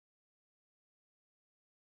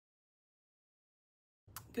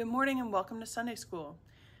Good morning and welcome to Sunday School.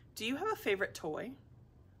 Do you have a favorite toy?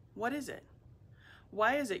 What is it?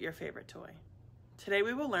 Why is it your favorite toy? Today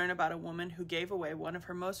we will learn about a woman who gave away one of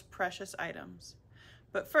her most precious items.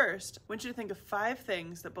 But first, I want you to think of 5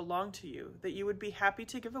 things that belong to you that you would be happy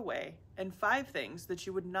to give away and 5 things that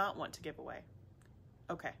you would not want to give away.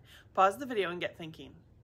 Okay, pause the video and get thinking.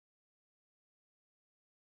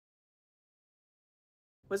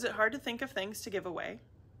 Was it hard to think of things to give away?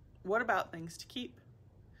 What about things to keep?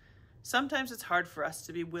 Sometimes it's hard for us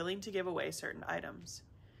to be willing to give away certain items.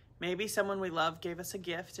 Maybe someone we love gave us a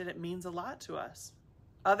gift and it means a lot to us.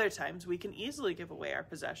 Other times we can easily give away our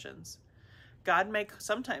possessions. God may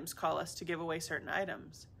sometimes call us to give away certain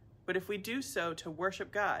items, but if we do so to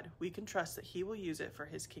worship God, we can trust that He will use it for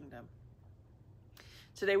His kingdom.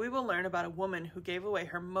 Today we will learn about a woman who gave away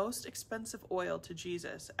her most expensive oil to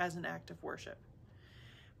Jesus as an act of worship.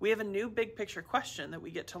 We have a new big picture question that we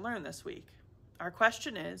get to learn this week. Our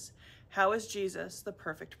question is, how is Jesus the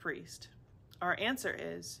perfect priest? Our answer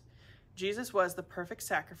is, Jesus was the perfect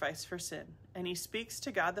sacrifice for sin, and He speaks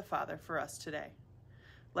to God the Father for us today.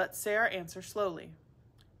 Let's say our answer slowly,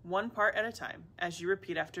 one part at a time, as you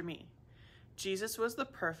repeat after me. Jesus was the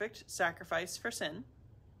perfect sacrifice for sin.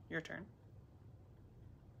 Your turn.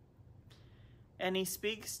 And He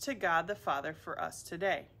speaks to God the Father for us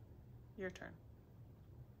today. Your turn.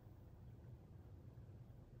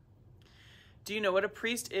 Do you know what a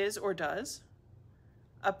priest is or does?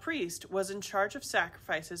 A priest was in charge of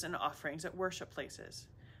sacrifices and offerings at worship places.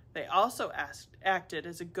 They also acted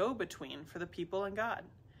as a go-between for the people and God.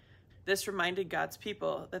 This reminded God's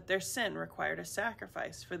people that their sin required a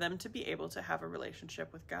sacrifice for them to be able to have a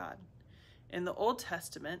relationship with God. In the Old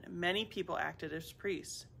Testament, many people acted as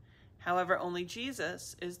priests. However, only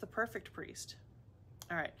Jesus is the perfect priest.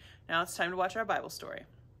 All right, now it's time to watch our Bible story.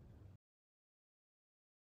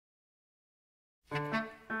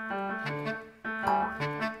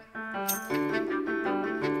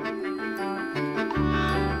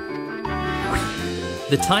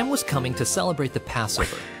 The time was coming to celebrate the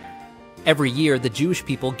Passover. Every year, the Jewish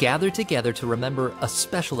people gathered together to remember a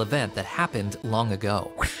special event that happened long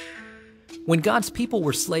ago. When God's people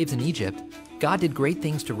were slaves in Egypt, God did great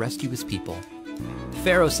things to rescue His people.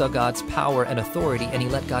 Pharaoh saw God's power and authority, and he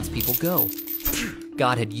let God's people go.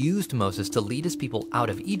 God had used Moses to lead His people out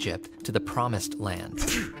of Egypt to the Promised Land.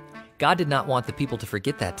 God did not want the people to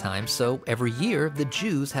forget that time, so every year the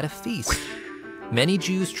Jews had a feast. Many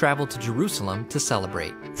Jews traveled to Jerusalem to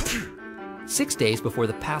celebrate. 6 days before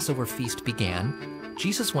the Passover feast began,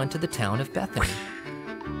 Jesus went to the town of Bethany.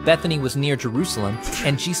 Bethany was near Jerusalem,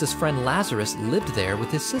 and Jesus' friend Lazarus lived there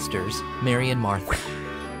with his sisters, Mary and Martha.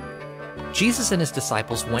 Jesus and His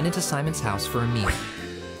disciples went into Simon's house for a meal.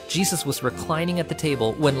 Jesus was reclining at the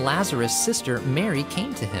table when Lazarus' sister Mary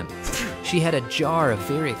came to him. She had a jar of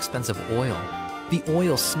very expensive oil. The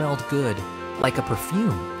oil smelled good, like a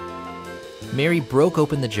perfume. Mary broke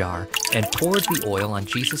open the jar and poured the oil on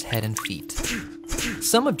Jesus' head and feet.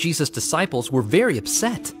 Some of Jesus' disciples were very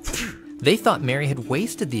upset. They thought Mary had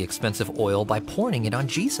wasted the expensive oil by pouring it on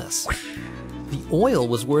Jesus. The oil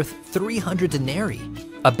was worth 300 denarii,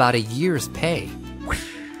 about a year's pay.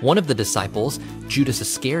 One of the disciples, Judas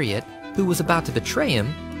Iscariot, who was about to betray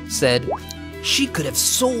Him, said, "She could have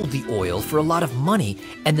sold the oil for a lot of money,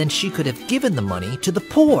 and then she could have given the money to the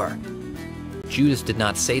poor." Judas did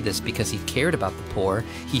not say this because he cared about the poor.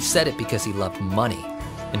 He said it because he loved money.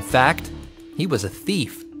 In fact, he was a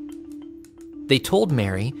thief. They told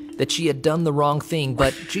Mary that she had done the wrong thing,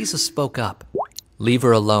 but Jesus spoke up. "Leave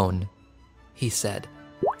her alone," He said.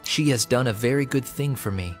 "She has done a very good thing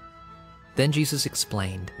for me." Then Jesus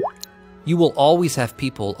explained, "You will always have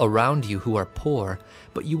people around you who are poor,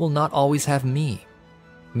 but you will not always have me.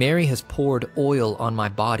 Mary has poured oil on my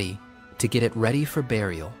body to get it ready for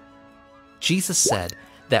burial." Jesus said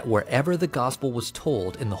that wherever the gospel was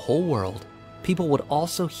told in the whole world, people would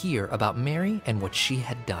also hear about Mary and what she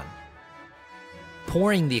had done.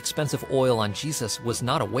 Pouring the expensive oil on Jesus was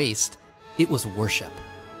not a waste, it was worship.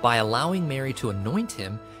 By allowing Mary to anoint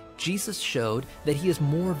Him, Jesus showed that He is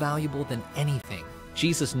more valuable than anything.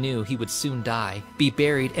 Jesus knew He would soon die, be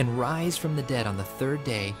buried, and rise from the dead on the 3rd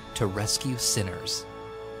day to rescue sinners.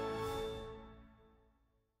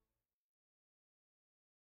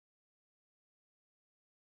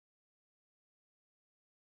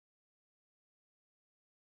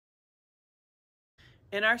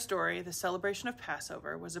 In our story, the celebration of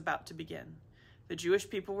Passover was about to begin. The Jewish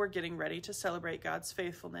people were getting ready to celebrate God's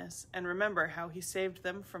faithfulness and remember how He saved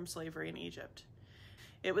them from slavery in Egypt.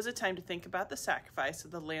 It was a time to think about the sacrifice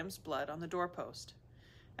of the lamb's blood on the doorpost.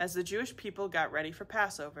 As the Jewish people got ready for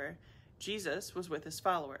Passover, Jesus was with His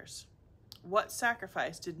followers. What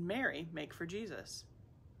sacrifice did Mary make for Jesus?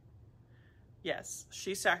 Yes,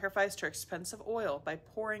 she sacrificed her expensive oil by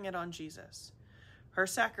pouring it on Jesus. Her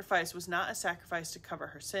sacrifice was not a sacrifice to cover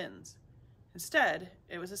her sins. Instead,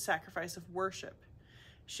 it was a sacrifice of worship.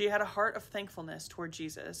 She had a heart of thankfulness toward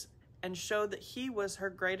Jesus and showed that he was her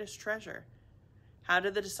greatest treasure. How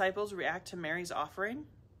did the disciples react to Mary's offering?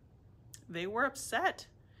 They were upset.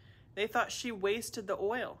 They thought she wasted the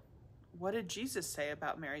oil. What did Jesus say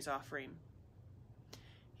about Mary's offering?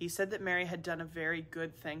 He said that Mary had done a very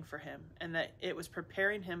good thing for him and that it was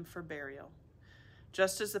preparing him for burial.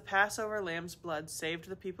 Just as the Passover lamb's blood saved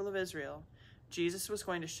the people of Israel, Jesus was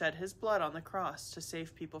going to shed his blood on the cross to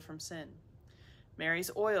save people from sin. Mary's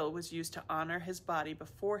oil was used to honor his body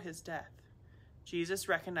before his death. Jesus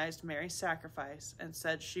recognized Mary's sacrifice and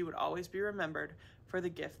said she would always be remembered for the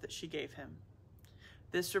gift that she gave him.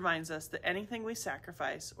 This reminds us that anything we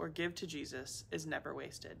sacrifice or give to Jesus is never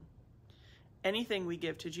wasted. Anything we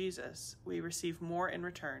give to Jesus, we receive more in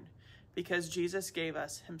return because Jesus gave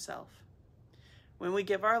us himself. When we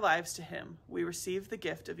give our lives to him, we receive the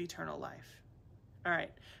gift of eternal life. All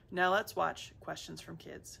right, now let's watch questions from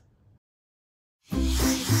kids.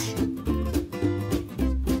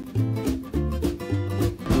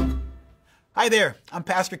 Hi there, I'm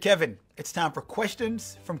Pastor Kevin. It's time for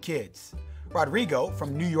questions from kids. Rodrigo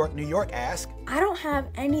from New York asks, I don't have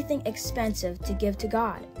anything expensive to give to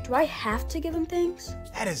God. Do I have to give him things?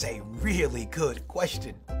 That is a really good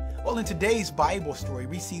question. Well, in today's Bible story,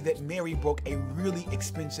 we see that Mary broke a really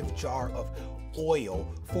expensive jar of oil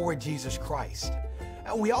for Jesus Christ.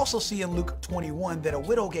 And we also see in Luke 21 that a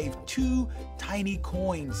widow gave 2 tiny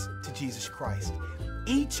coins to Jesus Christ.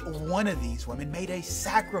 Each one of these women made a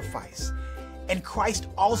sacrifice. And Christ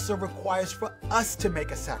also requires for us to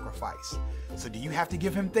make a sacrifice. So do you have to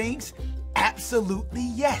give him things? Absolutely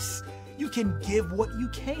yes. You can give what you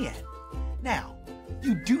can. Now,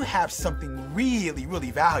 you do have something really,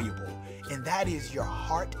 really valuable, and that is your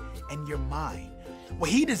heart and your mind. What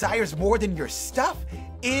he desires more than your stuff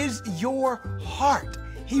is your heart.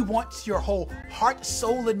 He wants your whole heart,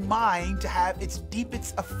 soul, and mind to have its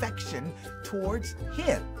deepest affection towards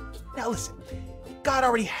him. Now listen, God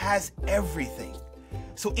already has everything.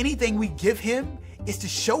 So anything we give him is to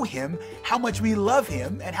show him how much we love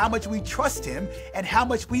him and how much we trust him and how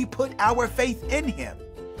much we put our faith in him.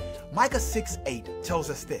 Micah 6:8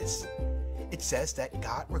 tells us this. It says that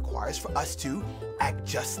God requires for us to act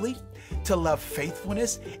justly, to love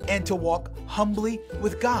faithfulness, and to walk humbly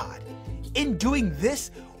with God. In doing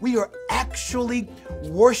this, we are actually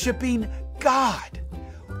worshiping God.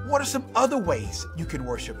 What are some other ways you can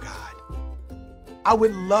worship God? I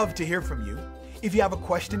would love to hear from you. If you have a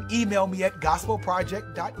question, email me at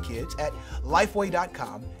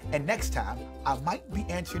gospelproject.kids@lifeway.com, and next time I might be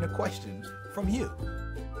answering a question from you.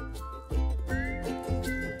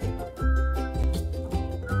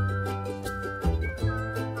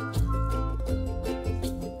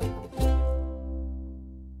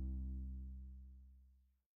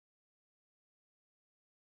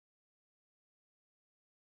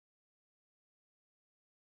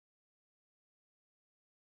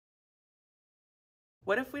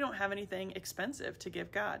 What if we don't have anything expensive to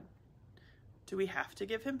give God? Do we have to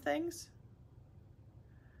give him things?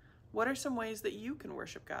 What are some ways that you can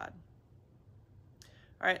worship God?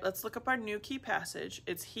 All right, let's look up our new key passage.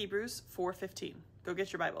 It's Hebrews 4:15. Go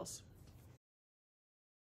get your Bibles.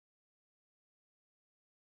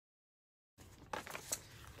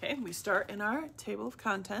 Okay, we start in our table of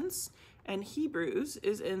contents, and Hebrews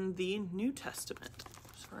is in the New Testament.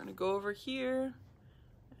 So we're going to go over here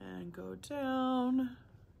and go down,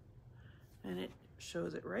 and it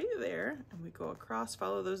shows it right there, and we go across,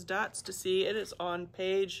 follow those dots to see it is on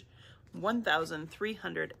page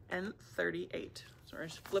 1338. So we're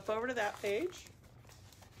just flip over to that page,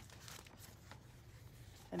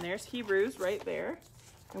 and there's Hebrews right there,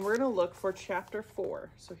 and we're going to look for chapter 4.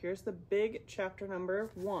 So here's the big chapter number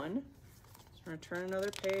 1. So we're going to turn another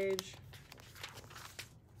page,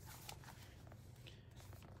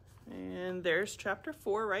 and there's chapter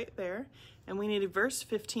 4 right there. And we need verse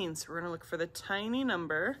 15. So we're going to look for the tiny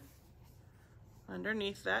number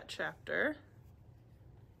underneath that chapter.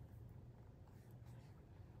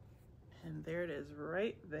 And there it is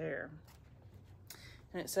right there.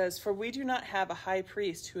 And it says, "For we do not have a high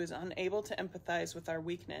priest who is unable to empathize with our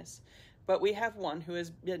weakness, but we have one who has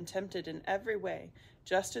been tempted in every way,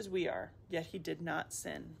 just as we are, yet he did not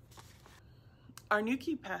sin." Our new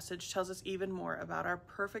key passage tells us even more about our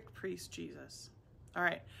perfect priest, Jesus. All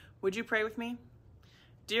right, would you pray with me?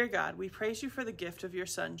 Dear God, we praise you for the gift of your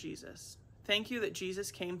son, Jesus. Thank you that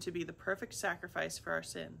Jesus came to be the perfect sacrifice for our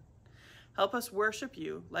sin. Help us worship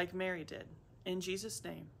you like Mary did. In Jesus'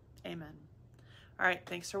 name, amen. All right,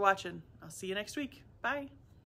 thanks for watching. I'll see you next week. Bye.